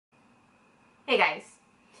Hey guys,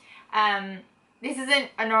 this isn't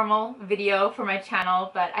a normal video for my channel,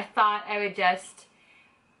 but I thought I would just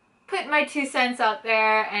put my 2 cents out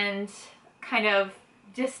there and kind of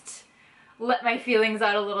just let my feelings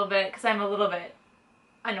out a little bit because I'm a little bit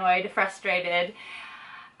annoyed, frustrated.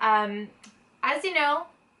 As you know,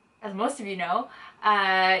 as most of you know,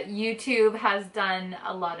 YouTube has done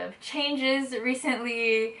a lot of changes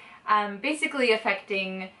recently, basically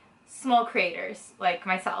affecting small creators like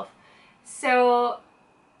myself. So,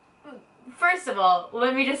 first of all,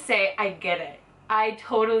 let me just say I get it. I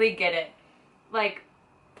totally get it. Like,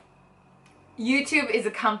 YouTube is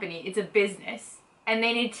a company, it's a business, and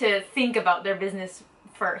they need to think about their business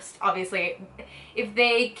first, obviously. If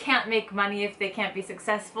they can't make money, if they can't be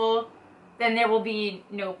successful, then there will be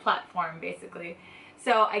no platform, basically.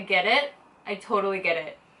 So I get it. I totally get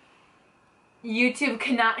it. YouTube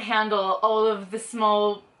cannot handle all of the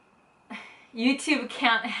small... YouTube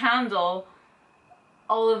can't handle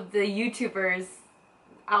all of the YouTubers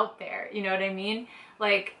out there, you know what I mean?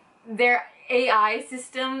 Like, their AI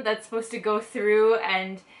system that's supposed to go through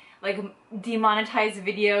and like demonetize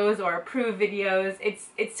videos or approve videos,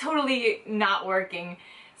 it's totally not working.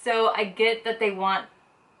 So I get that they want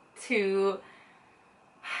to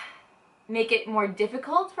make it more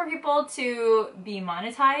difficult for people to be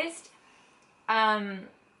monetized.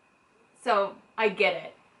 So I get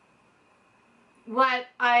it. What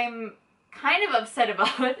I'm kind of upset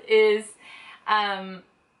about is how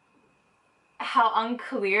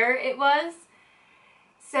unclear it was.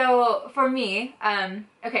 So for me,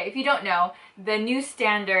 okay, if you don't know, the new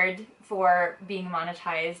standard for being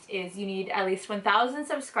monetized is you need at least 1,000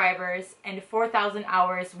 subscribers and 4,000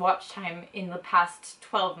 hours watch time in the past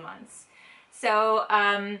 12 months. So,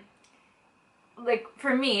 like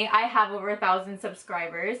for me, I have over 1,000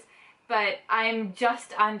 subscribers, but I'm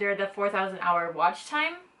just under the 4,000 hour watch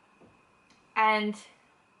time. And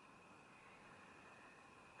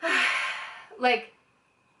like,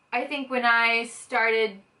 I think when I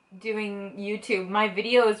started doing YouTube, my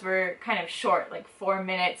videos were kind of short, like 4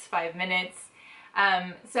 minutes, 5 minutes.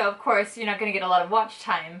 So of course you're not going to get a lot of watch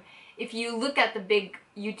time. If you look at the big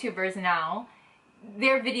YouTubers now,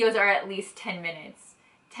 their videos are at least 10 minutes.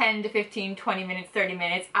 10 to 15, 20 minutes, 30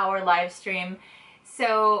 minutes, hour live stream.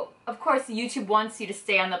 So of course YouTube wants you to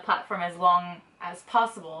stay on the platform as long as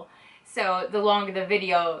possible. So the longer the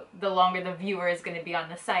video, the longer the viewer is going to be on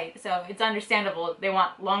the site. So it's understandable. They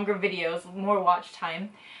want longer videos, more watch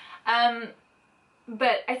time.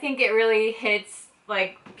 But I think it really hits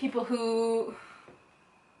like people who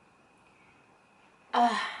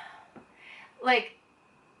like,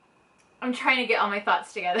 I'm trying to get all my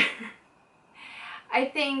thoughts together. I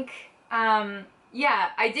think yeah,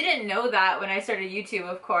 I didn't know that when I started YouTube,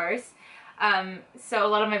 of course. So a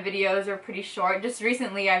lot of my videos are pretty short. Just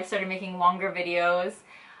recently I've started making longer videos.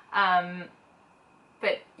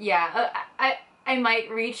 But yeah, I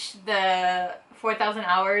might reach the 4,000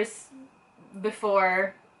 hours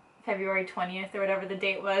before February 20th or whatever the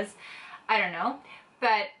date was. I don't know.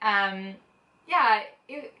 But yeah,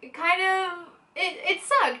 it kind of, it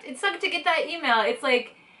sucked. It sucked to get that email. It's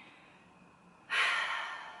like,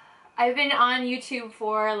 I've been on YouTube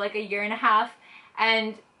for like 1.5 years,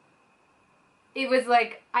 and it was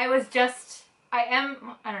like, I don't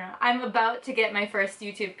know, I'm about to get my first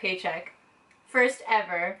YouTube paycheck. First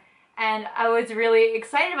ever. And I was really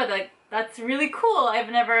excited about that. Like, that's really cool. I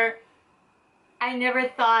never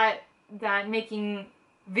thought that making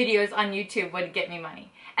videos on YouTube would get me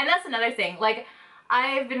money. And that's another thing. Like,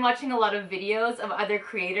 I've been watching a lot of videos of other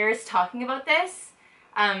creators talking about this.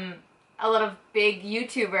 A lot of big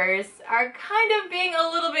YouTubers are kind of being a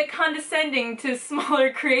little bit condescending to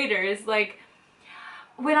smaller creators. Like,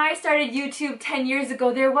 when I started YouTube 10 years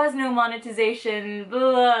ago, there was no monetization,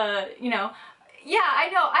 blah, you know. Yeah,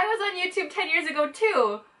 I know, I was on YouTube 10 years ago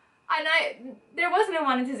too, and there was no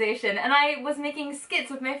monetization, and I was making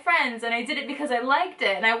skits with my friends, and I did it because I liked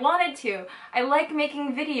it, and I wanted to. I like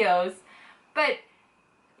making videos, but,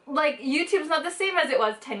 like, YouTube's not the same as it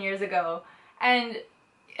was 10 years ago, and,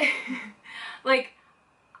 like,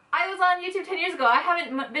 I was on YouTube 10 years ago. I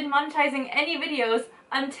haven't been monetizing any videos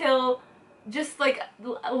until just like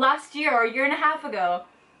last year or 1.5 years ago.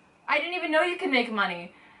 I didn't even know you could make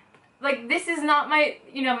money. Like, this is not my,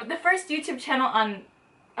 you know, the first YouTube channel on,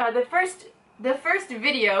 the first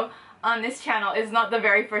video on this channel is not the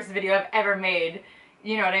very first video I've ever made.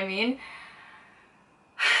 You know what I mean?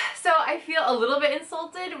 So I feel a little bit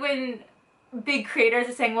insulted when big creators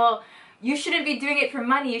are saying, well, you shouldn't be doing it for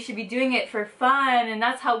money, you should be doing it for fun, and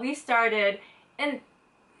that's how we started. And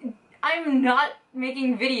I'm not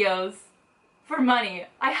making videos for money.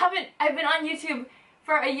 I've been on YouTube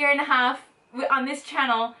for 1.5 years, on this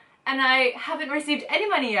channel and I haven't received any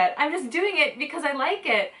money yet. I'm just doing it because I like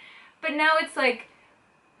it. But now it's like,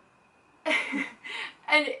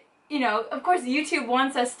 and you know, of course YouTube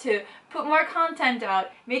wants us to put more content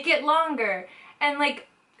out, make it longer, and like,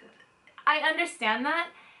 I understand that,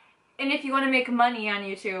 and if you want to make money on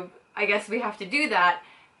YouTube, I guess we have to do that,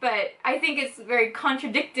 but I think it's very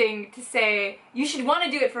contradicting to say you should want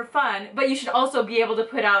to do it for fun, but you should also be able to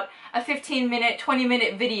put out a 15-minute,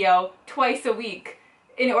 20-minute video twice a week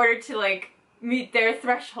in order to like meet their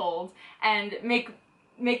threshold and make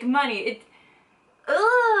money. It,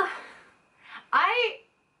 ugh.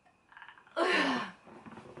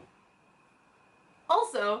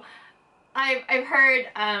 Also, I've heard,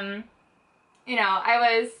 you know,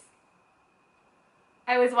 I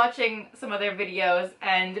was watching some other videos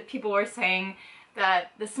and people were saying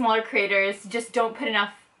that the smaller creators just don't put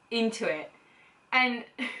enough into it and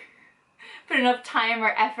put enough time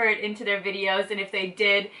or effort into their videos, and if they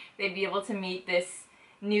did, they'd be able to meet this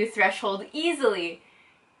new threshold easily.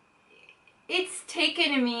 It's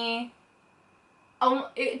taken me,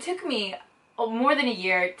 it took me more than a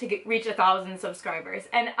year to reach 1,000 subscribers,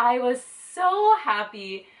 and I was so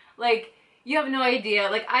happy. Like, you have no idea.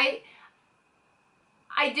 Like, I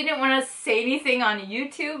didn't want to say anything on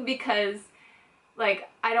YouTube because, like,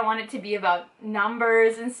 I don't want it to be about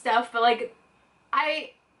numbers and stuff, but like,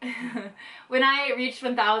 when I reached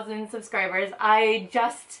 1,000 subscribers, I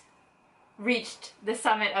just reached the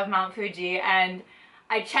summit of Mount Fuji, and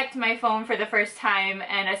I checked my phone for the first time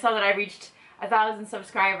and I saw that I reached 1,000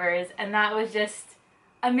 subscribers, and that was just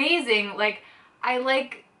amazing. Like, I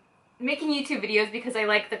like making YouTube videos because I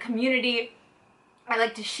like the community. I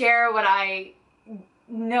like to share what I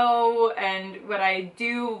know and what I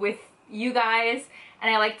do with you guys,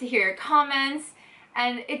 and I like to hear your comments,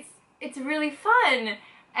 and it's really fun.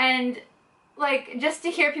 And like, just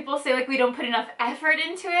to hear people say like we don't put enough effort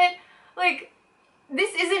into it, like,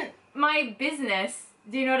 this isn't my business.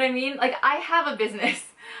 Do you know what I mean? Like, I have a business.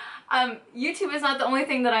 YouTube is not the only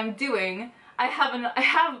thing that I'm doing. I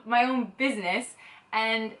have my own business,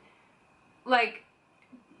 and like,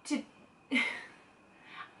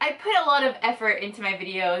 I put a lot of effort into my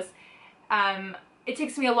videos. It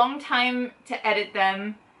takes me a long time to edit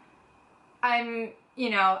them. You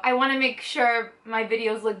know, I want to make sure my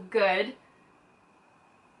videos look good.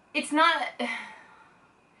 It's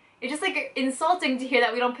just like insulting to hear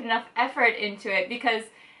that we don't put enough effort into it, because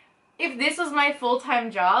if this was my full-time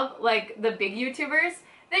job, like the big YouTubers,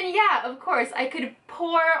 then yeah, of course, I could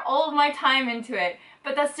pour all of my time into it,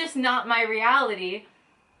 but that's just not my reality,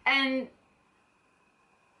 and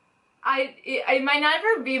it might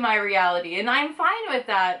never be my reality, and I'm fine with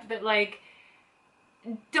that, but like,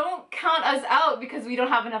 don't count us out because we don't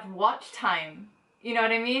have enough watch time. You know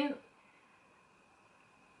what I mean?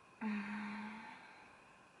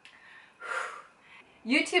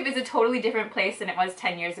 YouTube is a totally different place than it was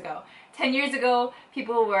 10 years ago. 10 years ago,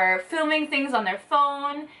 people were filming things on their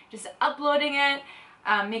phone, just uploading it,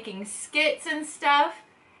 making skits and stuff.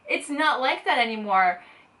 It's not like that anymore.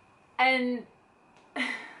 And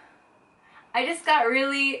I just got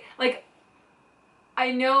really, like,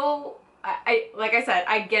 I know, like I said,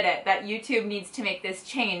 I get it that YouTube needs to make this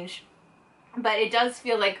change, but it does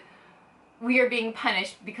feel like we are being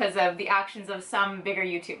punished because of the actions of some bigger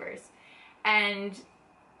YouTubers. And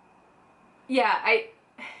yeah,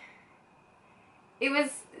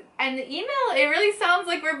 and the email, it really sounds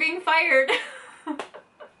like we're being fired.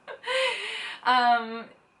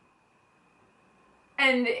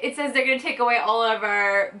 And it says they're going to take away all of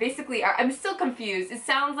our, basically, I'm still confused. It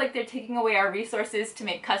sounds like they're taking away our resources to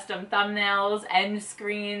make custom thumbnails, end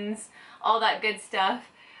screens, all that good stuff,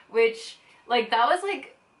 which, like,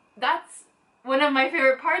 that's one of my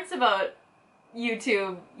favorite parts about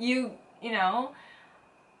YouTube. You know,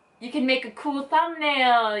 you can make a cool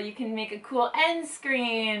thumbnail, you can make a cool end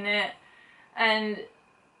screen, and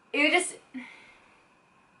it just,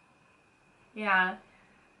 yeah.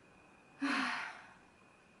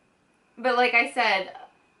 But like I said,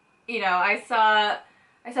 you know, I saw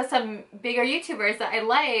some bigger YouTubers that I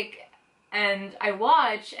like and I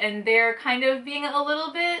watch, and they're kind of being a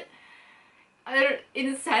little bit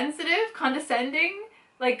insensitive, condescending.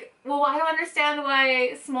 Like, well, I don't understand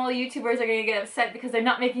why small YouTubers are gonna get upset because they're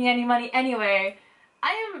not making any money anyway.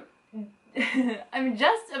 I'm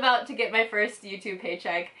just about to get my first YouTube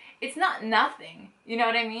paycheck. It's not nothing, you know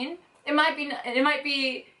what I mean? It might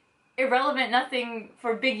be irrelevant nothing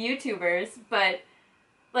for big YouTubers, but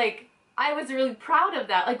like, I was really proud of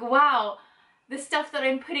that. Like, wow, the stuff that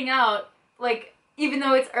I'm putting out, like, even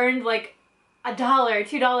though it's earned like $1,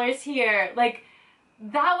 $2 here, like,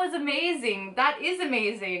 that was amazing. That is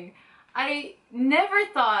amazing. I never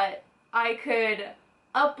thought I could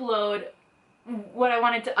upload what I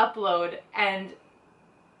wanted to upload and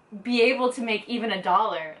be able to make even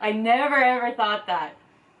 $1. I never ever thought that.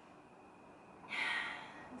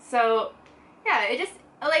 So, yeah, it just,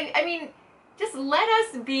 like, I mean, just let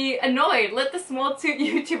us be annoyed. Let the small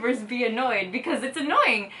YouTubers be annoyed, because it's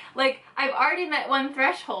annoying. Like, I've already met one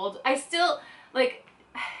threshold. I still, like,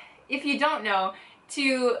 if you don't know,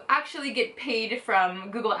 to actually get paid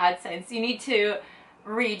from Google AdSense, you need to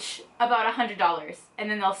reach about $100, and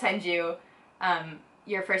then they'll send you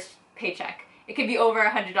your first paycheck. It could be over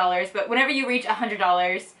 $100, but whenever you reach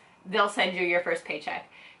 $100, they'll send you your first paycheck.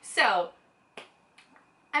 So,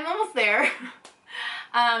 I'm almost there.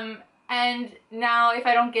 And now if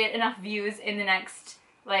I don't get enough views in the next,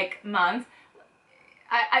 like, month,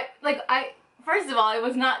 first of all, it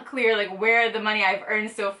was not clear, like, where the money I've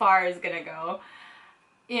earned so far is gonna go,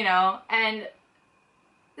 you know, and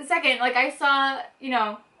second, like, I saw, you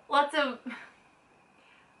know,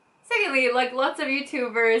 secondly, like, lots of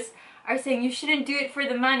YouTubers are saying you shouldn't do it for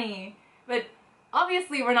the money, but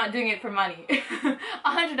obviously we're not doing it for money.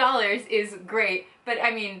 $100 is great, but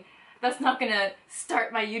I mean, that's not gonna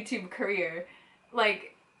start my YouTube career.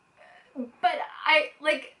 Like, but I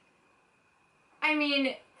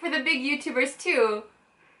mean, for the big YouTubers too,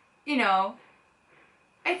 you know,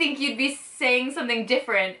 I think you'd be saying something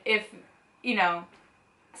different if, you know,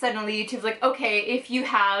 suddenly YouTube's like, okay, if you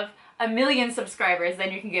have 1 million subscribers,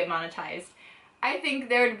 then you can get monetized. I think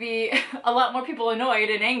there would be a lot more people annoyed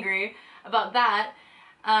and angry about that.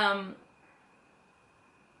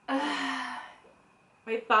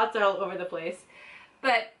 My thoughts are all over the place.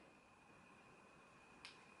 But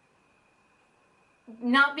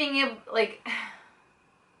not being able, like,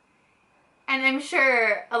 and I'm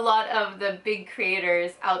sure a lot of the big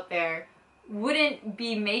creators out there wouldn't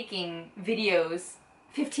be making videos,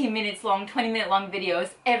 15 minutes long, 20-minute long videos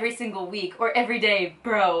every single week or every day,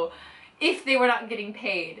 bro, if they were not getting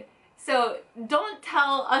paid. So don't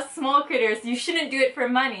tell us small creators you shouldn't do it for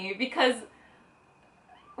money, because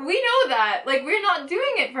we know that, like, we're not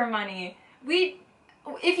doing it for money.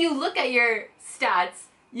 If you look at your stats,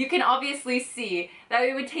 you can obviously see that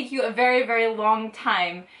it would take you a very, very long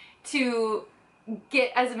time to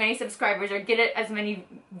get as many subscribers or get as many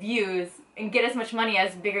views and get as much money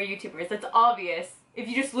as bigger YouTubers. That's obvious. If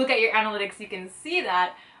you just look at your analytics, you can see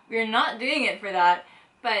that. We're not doing it for that.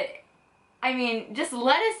 But, I mean, just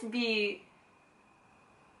let us be,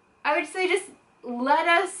 I would say just let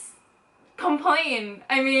us complain.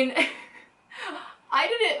 I mean, we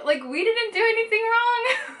didn't do anything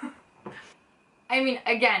wrong. I mean,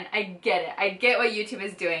 again, I get it. I get what YouTube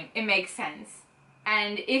is doing. It makes sense.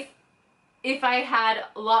 And if I had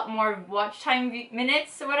a lot more watch time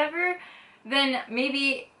minutes or whatever, then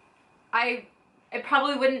maybe I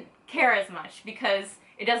probably wouldn't care as much, because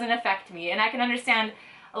it doesn't affect me. And I can understand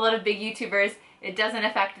a lot of big YouTubers, it doesn't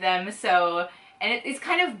affect them, so, and it's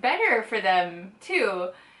kind of better for them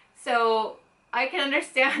too. So I can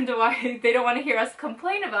understand why they don't want to hear us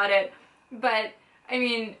complain about it. But, I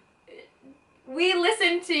mean, we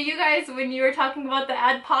listened to you guys when you were talking about the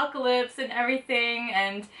Adpocalypse and everything,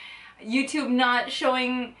 and YouTube not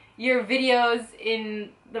showing your videos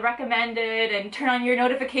in the recommended, and turn on your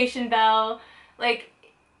notification bell. Like,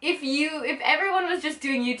 if everyone was just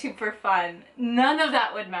doing YouTube for fun, none of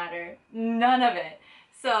that would matter. None of it.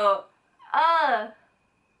 So, I'm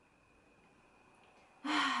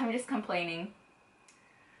just complaining.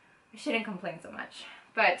 I shouldn't complain so much.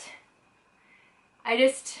 But, I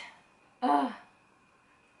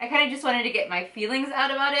kind of just wanted to get my feelings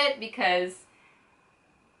out about it, because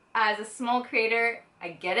as a small creator, I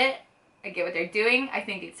get it. I get what they're doing. I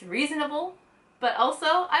think it's reasonable. But also,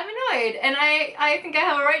 I'm annoyed, and I think I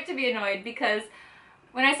have a right to be annoyed, because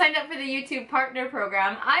when I signed up for the YouTube Partner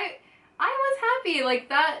Program, I was happy. Like,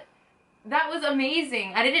 that was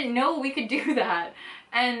amazing. I didn't know we could do that.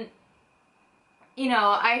 And, you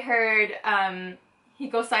know, I heard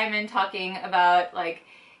Hikosaemon talking about, like,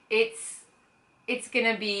 it's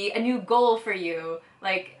gonna be a new goal for you.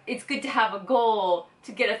 Like, it's good to have a goal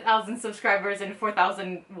to get 1,000 subscribers and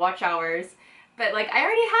 4,000 watch hours. But, like, I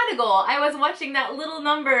already had a goal. I was watching that little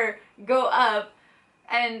number go up,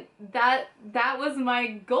 and that was my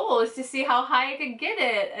goal, is to see how high I could get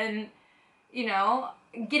it. And, you know,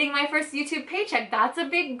 getting my first YouTube paycheck, that's a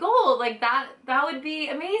big goal. Like, that would be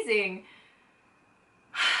amazing.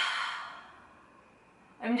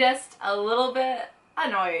 I'm just a little bit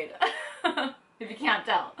annoyed, if you can't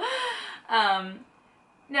tell.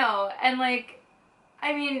 No, and, like,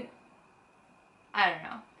 I mean, I don't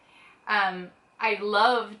know. I'd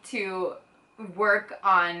love to work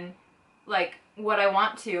on, like, what I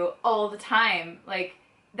want to all the time. Like,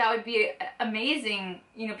 that would be amazing.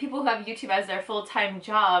 You know, people who have YouTube as their full-time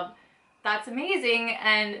job, that's amazing,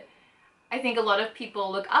 and I think a lot of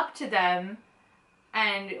people look up to them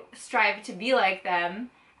and strive to be like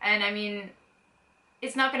them, and I mean,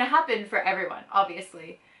 it's not going to happen for everyone,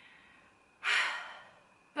 obviously.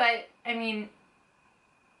 But I mean,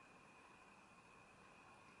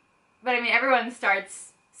 everyone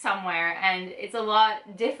starts somewhere, and it's a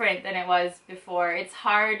lot different than it was before. It's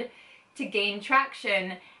hard to gain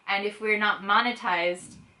traction, and if we're not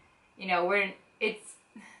monetized, you know,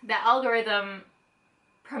 the algorithm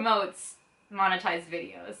promotes monetized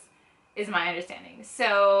videos, is my understanding.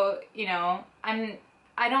 So, you know, I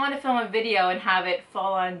don't want to film a video and have it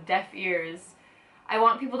fall on deaf ears. I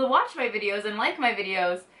want people to watch my videos and like my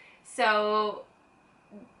videos. So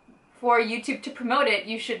for YouTube to promote it,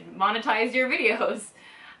 you should monetize your videos.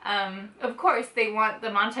 Of course, they want the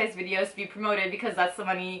monetized videos to be promoted because that's the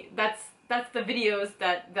money, that's the videos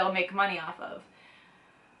that they'll make money off of.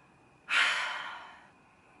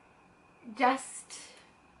 It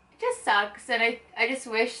just sucks, and I just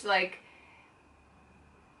wish, like,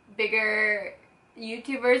 bigger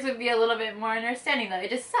YouTubers would be a little bit more understanding that it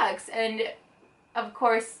just sucks, and of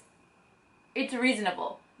course it's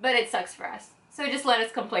reasonable, but it sucks for us. So just let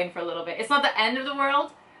us complain for a little bit. It's not the end of the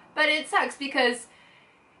world, but it sucks because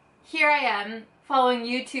here I am following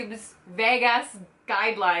YouTube's vague-ass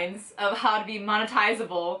guidelines of how to be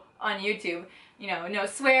monetizable on YouTube. You know, no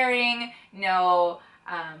swearing, no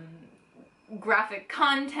graphic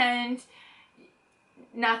content,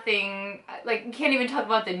 nothing, like, you can't even talk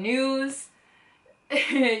about the news,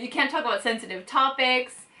 you can't talk about sensitive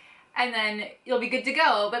topics, and then you'll be good to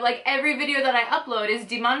go. But like, every video that I upload is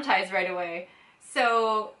demonetized right away.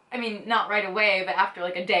 So, I mean, not right away, but after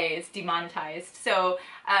like a day it's demonetized. So,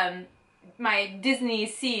 my Disney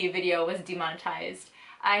Sea video was demonetized.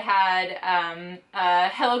 I had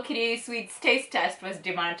Hello Kitty Sweets Taste Test was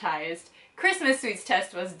demonetized. Christmas Sweets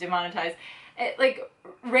Test was demonetized. Like,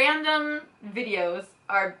 random videos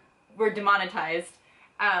were demonetized.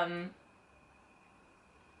 And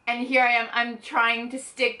here I am, I'm trying to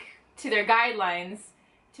stick to their guidelines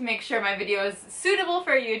to make sure my video is suitable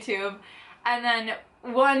for YouTube, and then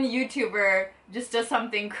one YouTuber just does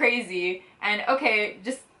something crazy, and okay,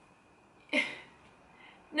 just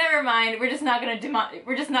never mind, we're just not gonna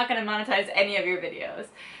monetize any of your videos.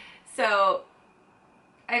 So,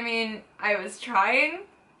 I mean, I was trying,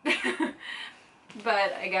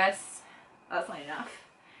 but I guess that's not enough.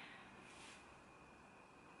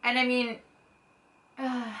 And I mean,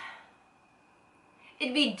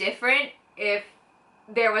 it'd be different if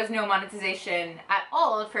there was no monetization at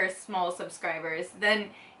all for small subscribers. Then,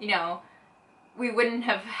 you know, we wouldn't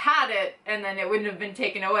have had it, and then it wouldn't have been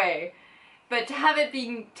taken away. But to have it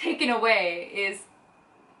being taken away is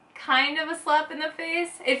kind of a slap in the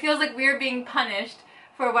face. It feels like we're being punished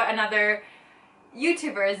for what another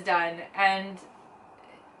YouTuber has done, and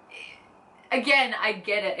again, I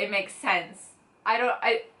get it, it makes sense.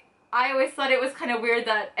 I always thought it was kind of weird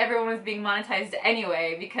that everyone was being monetized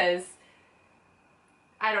anyway, because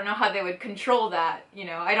I don't know how they would control that, you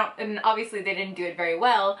know. And obviously they didn't do it very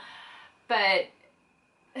well, but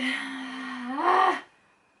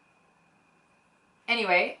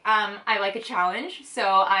anyway, I like a challenge,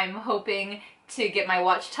 so I'm hoping to get my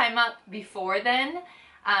watch time up before then.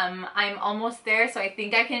 I'm almost there, so I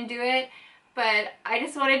think I can do it, but I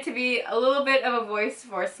just wanted to be a little bit of a voice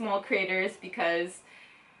for small creators, because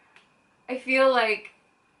I feel like,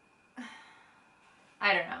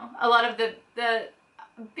 I don't know, a lot of the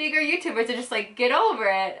bigger YouTubers are just like, get over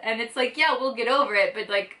it, and it's like, yeah, we'll get over it, but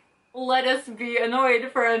like, let us be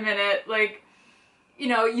annoyed for a minute. Like, you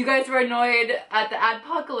know, you guys were annoyed at the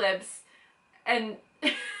Adpocalypse, and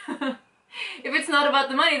if it's not about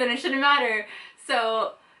the money, then it shouldn't matter.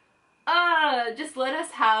 So, just let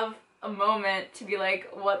us have a moment to be like,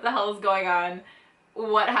 what the hell is going on?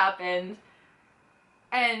 What happened?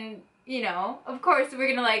 And, you know, of course, we're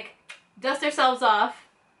gonna like dust ourselves off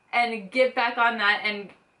and get back on that, and,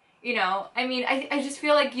 you know, I mean, I just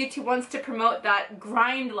feel like YouTube wants to promote that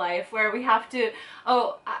grind life where we have to,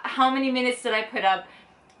 oh, how many minutes did I put up?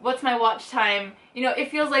 What's my watch time? You know,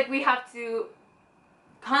 it feels like we have to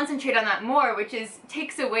concentrate on that more, which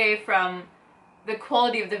takes away from the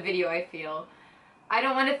quality of the video, I feel. I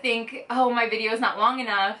don't want to think, oh, my video is not long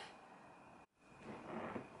enough.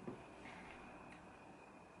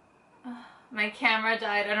 My camera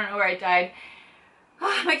died. I don't know where it died.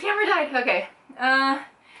 Oh, my camera died. Okay.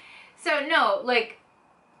 So no, like,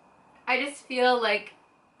 I just feel like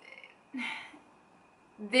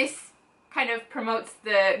this kind of promotes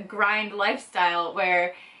the grind lifestyle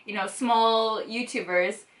where you know, small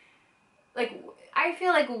YouTubers, like, I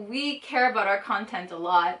feel like we care about our content a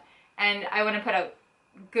lot, and I want to put out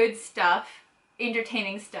good stuff,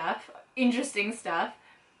 entertaining stuff, interesting stuff,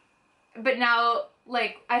 but now,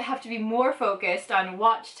 like, I have to be more focused on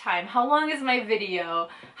watch time. How long is my video?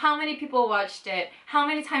 How many people watched it? How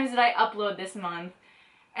many times did I upload this month?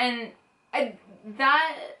 And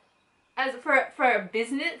that, as for a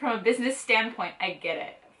business, from a business standpoint, I get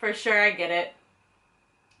it. For sure, I get it.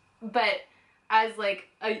 But as like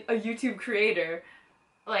a YouTube creator,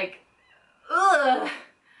 like, ugh,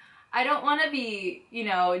 I don't want to be, you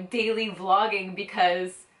know, daily vlogging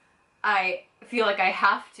because I feel like I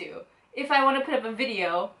have to. If I want to put up a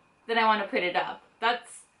video, then I want to put it up.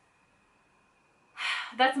 That's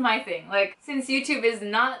my thing. Like, since YouTube is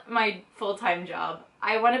not my full-time job,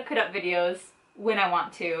 I want to put up videos when I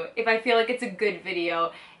want to. If I feel like it's a good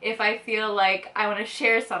video, if I feel like I want to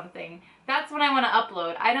share something, that's when I want to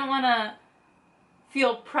upload. I don't want to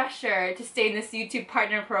feel pressure to stay in this YouTube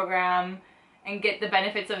partner program and get the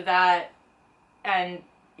benefits of that and,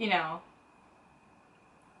 you know,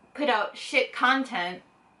 put out shit content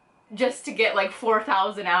just to get like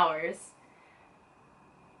 4,000 hours.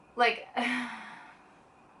 Like,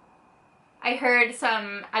 I heard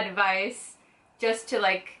some advice just to,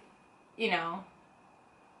 like, you know,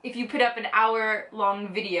 if you put up an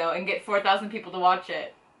hour-long video and get 4,000 people to watch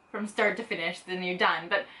it from start to finish, then you're done.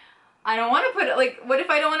 But I don't want to put, like, what if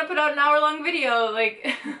I don't want to put out an hour-long video?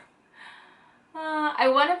 Like, I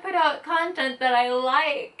want to put out content that I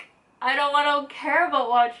like. I don't want to care about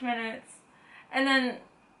watch minutes. And then,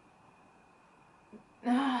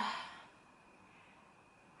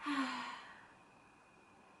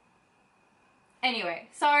 anyway,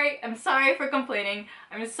 sorry, I'm sorry for complaining,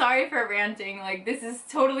 I'm sorry for ranting, like, this is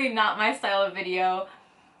totally not my style of video,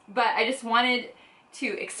 but I just wanted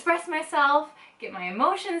to express myself, get my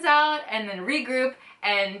emotions out, and then regroup,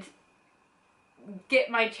 and get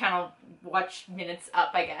my channel watch minutes up,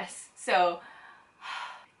 I guess. So,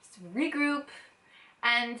 just regroup,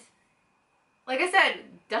 and, like I said,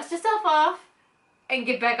 dust yourself off, and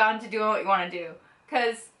get back on to doing what you want to do,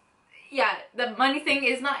 because, yeah, the money thing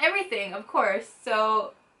is not everything, of course,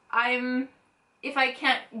 so if I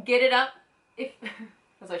can't get it up,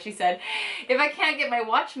 that's what she said, if I can't get my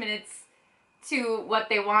watch minutes to what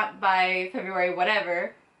they want by February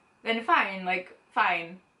whatever, then fine, like,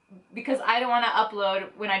 fine, because I don't want to upload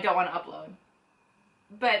when I don't want to upload,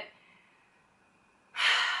 but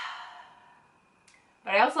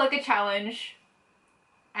I also like a challenge,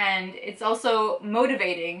 and it's also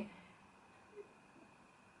motivating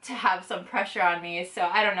to have some pressure on me, so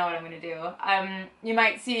I don't know what I'm gonna do. You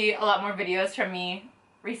might see a lot more videos from me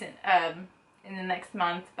in the next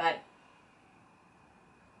month, but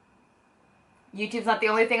YouTube's not the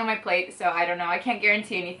only thing on my plate, so I don't know. I can't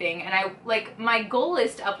guarantee anything, and my goal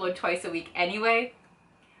is to upload twice a week anyway,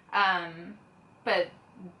 but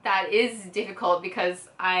that is difficult because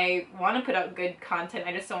I want to put out good content.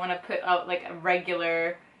 I just don't want to put out like a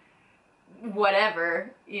regular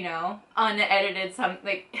whatever, you know, unedited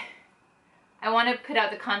like, I want to put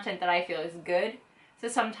out the content that I feel is good. So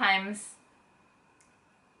sometimes,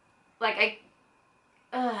 like,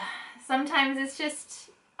 sometimes it's just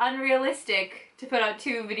unrealistic to put out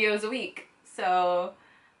 2 videos a week. So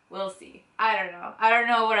we'll see. I don't know. I don't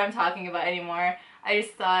know what I'm talking about anymore. I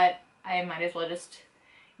just thought I might as well just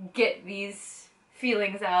get these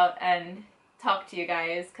feelings out and talk to you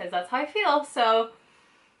guys, because that's how I feel. So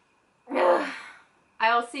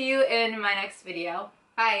I will see you in my next video.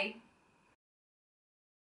 Bye!